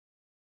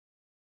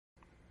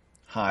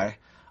Hi,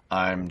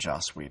 I'm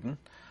Joss Whedon.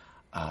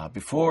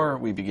 Before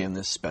we begin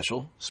this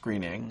special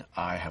screening,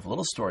 I have a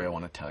little story I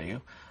want to tell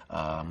you.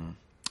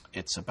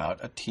 It's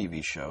about a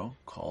TV show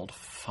called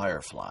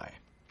Firefly.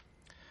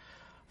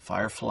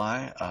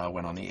 Firefly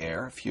went on the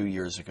air a few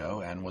years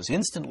ago and was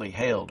instantly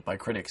hailed by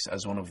critics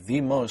as one of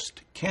the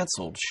most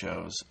canceled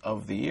shows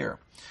of the year.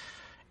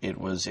 It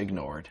was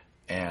ignored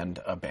and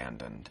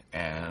abandoned,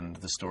 and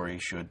the story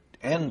should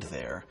end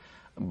there,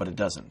 but it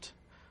doesn't.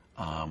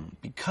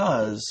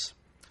 Because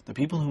the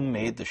people who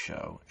made the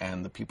show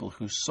and the people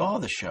who saw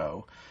the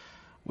show,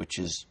 which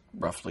is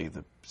roughly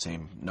the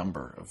same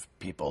number of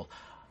people,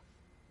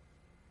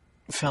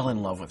 fell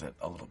in love with it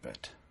a little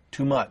bit.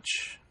 Too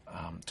much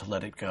to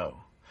let it go.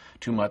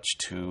 Too much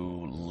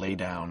to lay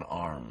down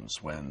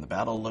arms when the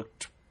battle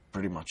looked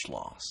pretty much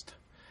lost.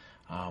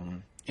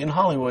 In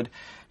Hollywood,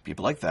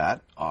 people like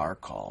that are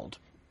called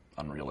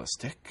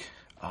unrealistic,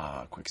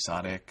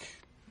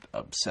 quixotic,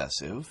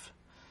 obsessive.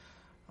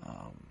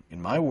 In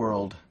my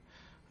world,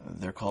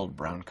 they're called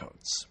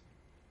browncoats.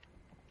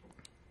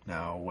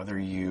 Now, whether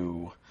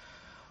you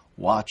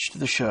watched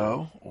the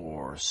show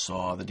or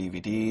saw the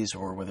DVDs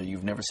or whether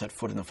you've never set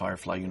foot in the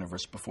Firefly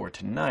universe before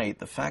tonight,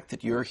 the fact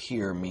that you're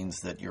here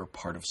means that you're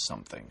part of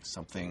something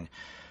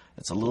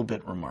that's a little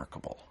bit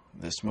remarkable.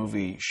 This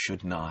movie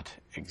should not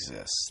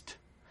exist.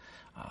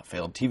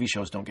 Failed TV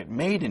shows don't get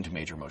made into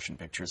major motion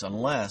pictures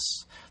unless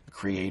the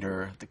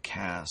creator, the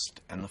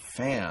cast, and the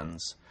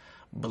fans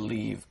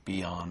believe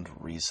beyond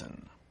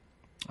reason.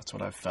 That's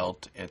what I've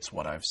felt. It's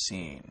what I've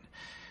seen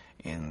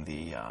in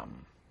the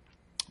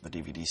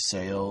DVD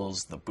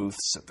sales, the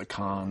booths at the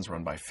cons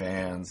run by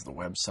fans, the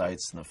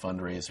websites and the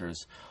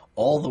fundraisers.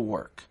 All the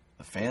work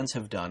the fans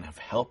have done have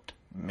helped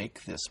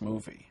make this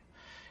movie.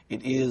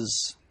 It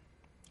is,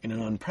 in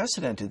an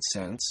unprecedented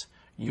sense,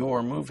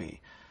 your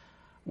movie,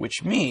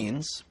 which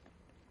means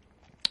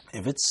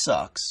if it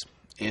sucks,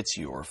 it's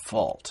your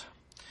fault.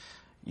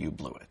 You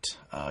blew it.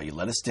 You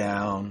let us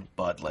down,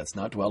 but let's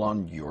not dwell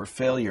on your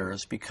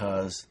failures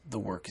because the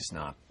work is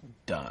not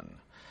done.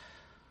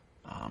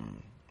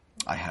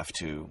 I have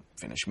to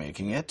finish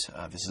making it.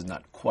 This is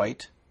not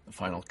quite the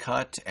final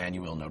cut, and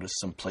you will notice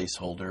some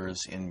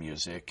placeholders in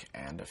music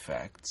and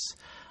effects,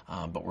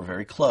 but we're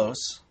very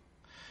close.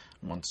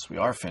 Once we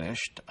are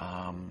finished,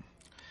 I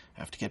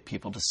have to get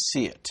people to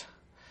see it.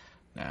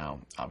 Now,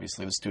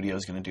 obviously the studio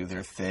is going to do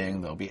their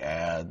thing. There'll be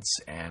ads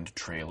and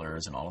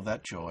trailers and all of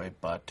that joy,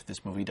 but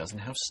this movie doesn't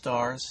have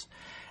stars,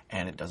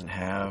 and it doesn't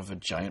have a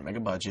giant mega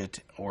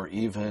budget or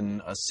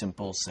even a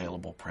simple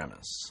saleable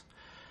premise.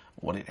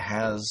 What it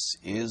has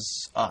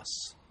is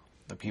us,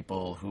 the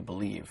people who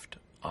believed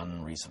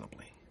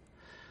unreasonably.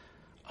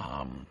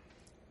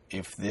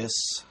 If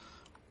this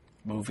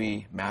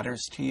movie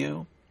matters to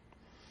you,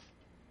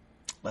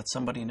 let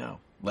somebody know.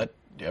 Let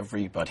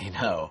everybody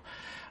know.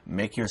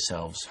 Make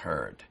yourselves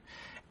heard.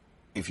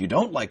 If you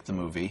don't like the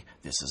movie,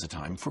 this is a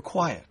time for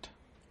quiet,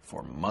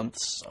 for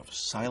months of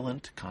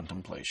silent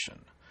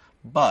contemplation.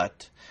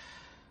 But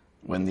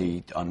when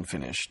the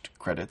unfinished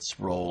credits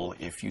roll,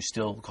 if you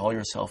still call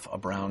yourself a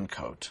brown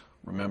coat,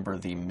 remember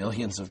the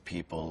millions of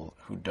people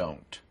who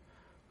don't,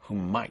 who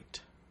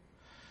might.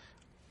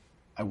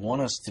 I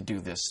want us to do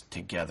this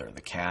together.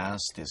 The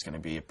cast is going to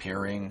be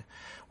appearing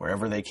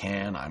wherever they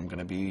can. I'm going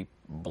to be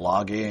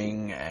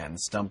blogging and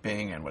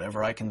stumping and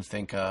whatever I can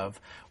think of.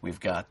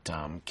 We've got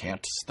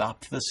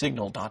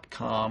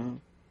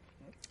can'tstopthesignal.com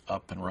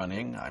up and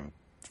running, I'm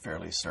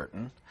fairly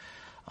certain.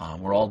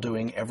 We're all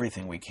doing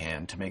everything we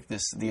can to make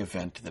this the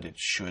event that it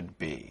should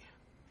be.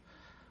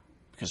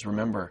 Because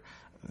remember,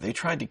 they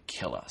tried to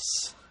kill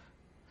us.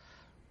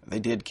 They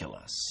did kill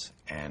us,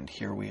 and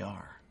here we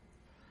are.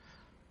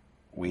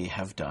 We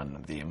have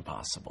done the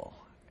impossible,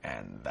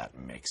 and that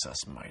makes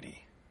us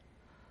mighty.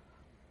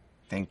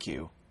 Thank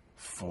you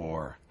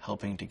for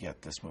helping to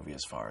get this movie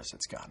as far as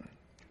it's gotten.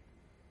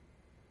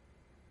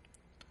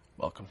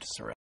 Welcome to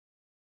Serenity.